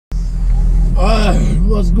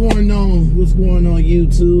What's going on? What's going on,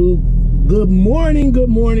 YouTube? Good morning, good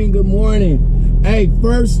morning, good morning. Hey,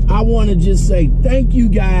 first, I want to just say thank you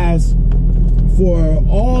guys for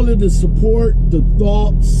all of the support, the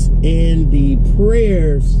thoughts, and the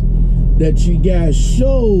prayers that you guys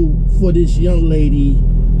showed for this young lady,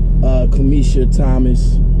 Karemeshia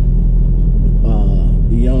Thomas,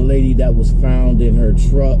 the young lady that was found in her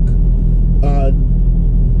truck.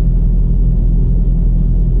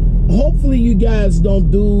 Hopefully you guys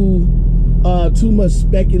don't do too much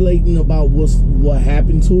speculating about what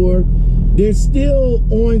happened to her. There's still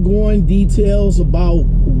ongoing details about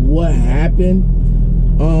what happened,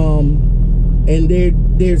 and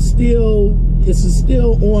it's a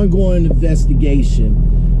still ongoing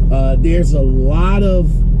investigation. There's a lot of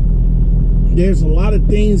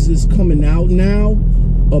things that's coming out now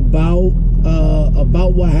about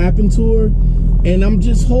what happened to her, and I'm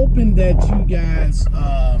just hoping that you guys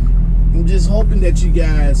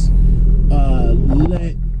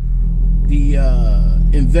let the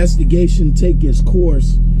investigation take its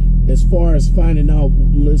course as far as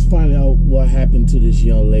let's find out what happened to this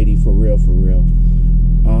young lady for real.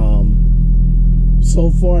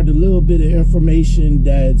 So far, the little bit of information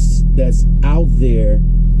that's out there,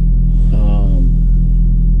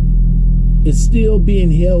 it's still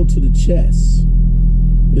being held to the chest.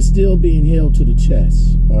 It's still being held to the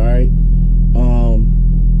chest. All right.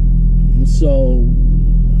 So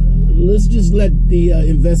let's just let the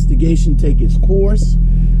investigation take its course.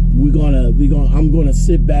 I'm gonna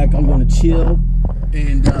sit back. I'm gonna chill,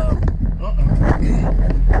 and I'm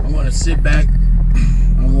gonna sit back.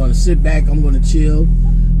 I'm gonna chill,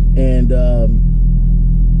 and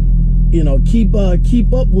keep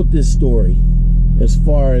up with this story as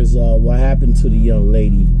far as what happened to the young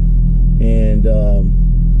lady, and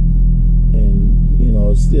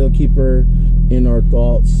still keep her in our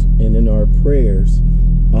thoughts and in our prayers.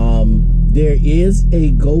 There is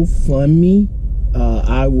a GoFundMe.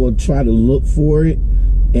 I will try to look for it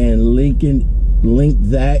and link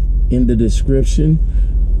that in the description.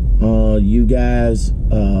 You guys,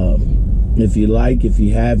 if you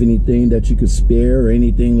have anything that you could spare or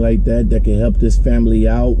anything like that can help this family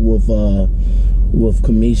out with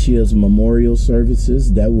Karemeshia's memorial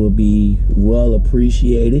services, that will be well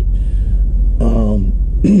appreciated.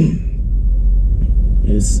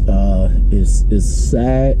 It's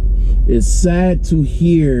sad. It's sad to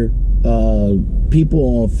hear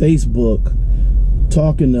people on Facebook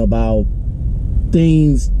talking about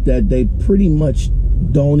things that they pretty much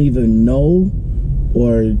don't even know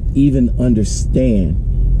or even understand.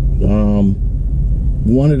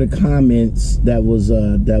 One of the comments that was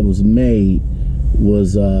made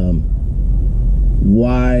was,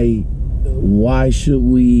 why should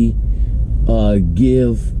we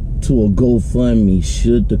give to a GoFundMe?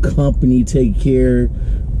 Should the company take care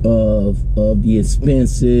of the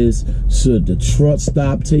expenses? Should the truck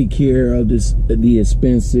stop take care of the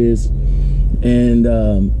expenses? And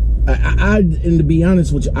and to be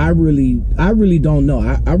honest with you, I really don't know.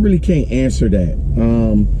 I really can't answer that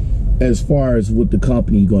as far as what the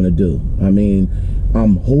company going to do. I mean,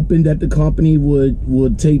 I'm hoping that the company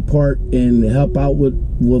would take part and help out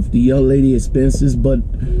with the young lady expenses, but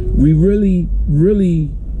we really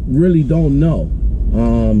don't know.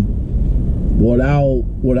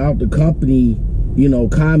 Without the company,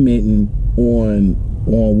 commenting on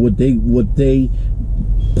what they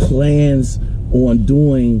plans on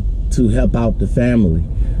doing to help out the family.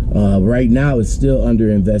 Right now, it's still under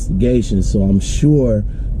investigation, so I'm sure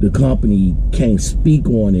the company can't speak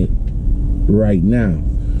on it right now.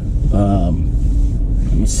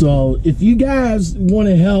 So if you guys want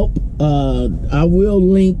to help, I will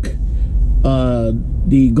link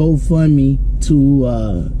the GoFundMe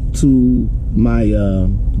to my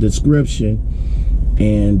description,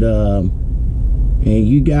 and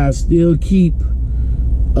you guys still keep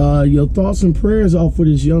your thoughts and prayers out for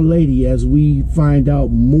this young lady as we find out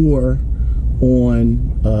more on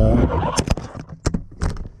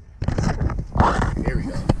there we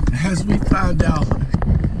go. As we find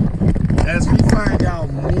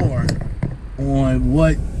out more on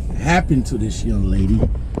what happened to this young lady,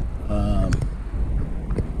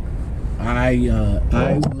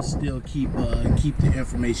 I will still keep the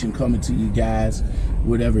information coming to you guys.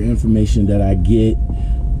 Whatever information that I get,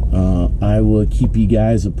 I will keep you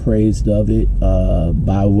guys appraised of it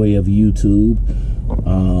by way of YouTube,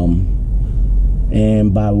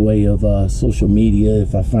 and by way of social media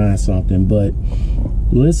if I find something. But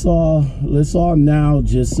let's all now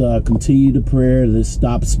just continue to prayer. Let's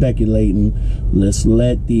stop speculating. Let's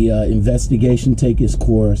let the investigation take its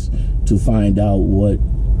course to find out what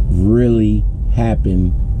really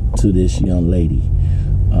happened to this young lady.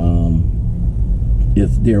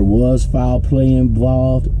 If there was foul play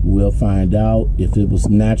involved, we'll find out. If it was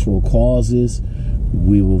natural causes,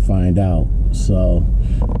 we will find out. So,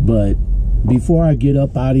 but before I get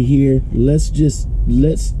up out of here, let's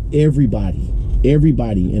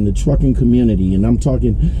everybody in the trucking community, and I'm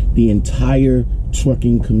talking the entire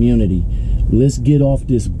trucking community, let's get off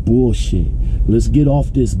this bullshit. Let's get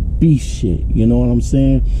off this beast shit. You know what I'm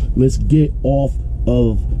saying? Let's get off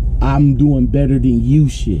of I'm doing better than you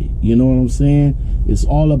shit. You know what I'm saying? It's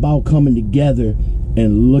all about coming together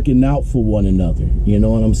and looking out for one another. You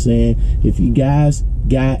know what I'm saying? If you guys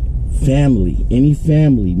got family, any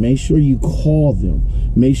family, make sure you call them.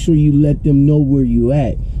 Make sure you let them know where you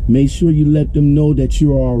at. Make sure you let them know that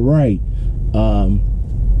you're all right.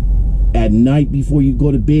 At night before you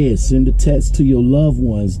go to bed, send a text to your loved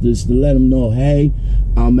ones just to let them know, hey,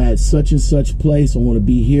 I'm at such and such place. I want to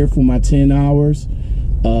be here for my 10 hours.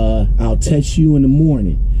 I'll text you in the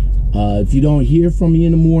morning. If you don't hear from me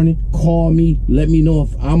in the morning, call me. Let me know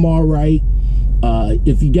if I'm all right.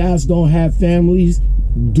 If you guys don't have families,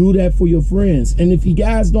 do that for your friends. And if you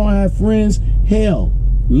guys don't have friends, hell,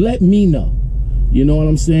 let me know. You know what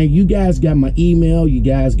I'm saying? You guys got my email. You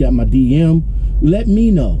guys got my DM. Let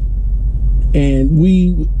me know. And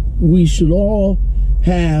we should all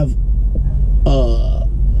have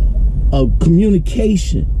a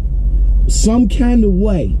communication, some kind of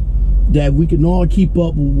way that we can all keep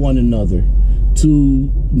up with one another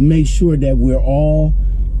to make sure that we're all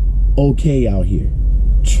okay out here.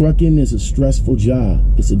 Trucking is a stressful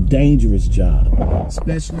job. It's a dangerous job,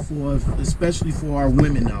 especially for our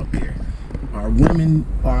women out there. Our women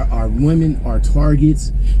are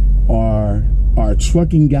targets. Our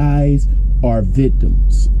trucking guys are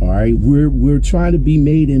victims. All right, we're trying to be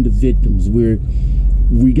made into victims.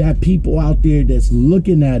 We got people out there that's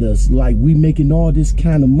looking at us like we making all this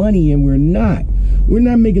kind of money, and we're not. We're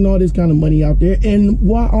not making all this kind of money out there. And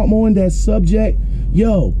while I'm on that subject,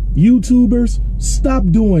 yo, YouTubers, stop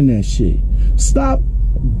doing that shit. Stop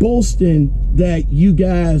boasting that you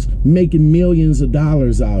guys making millions of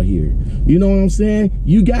dollars out here. You know what I'm saying?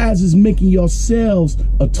 You guys is making yourselves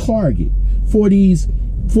a target for these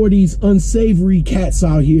unsavory cats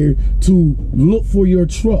out here to look for your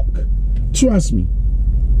truck. Trust me,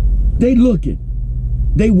 they looking,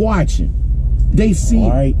 they watching, they see. All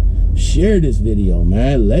right, share this video,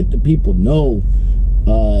 man. Let the people know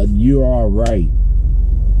you're all right.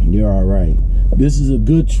 You're all right. This is a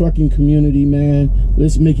good trucking community, man.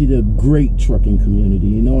 Let's make it a great trucking community.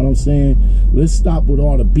 You know what I'm saying? Let's stop with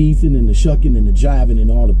all the beefing and the shucking and the jiving and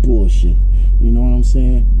all the bullshit. You know what I'm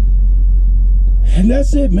saying? And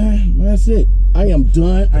that's it, man. That's it. I am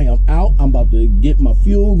done. I am out. I'm about to get my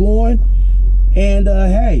fuel going. And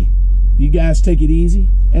hey, you guys take it easy,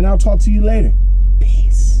 and I'll talk to you later.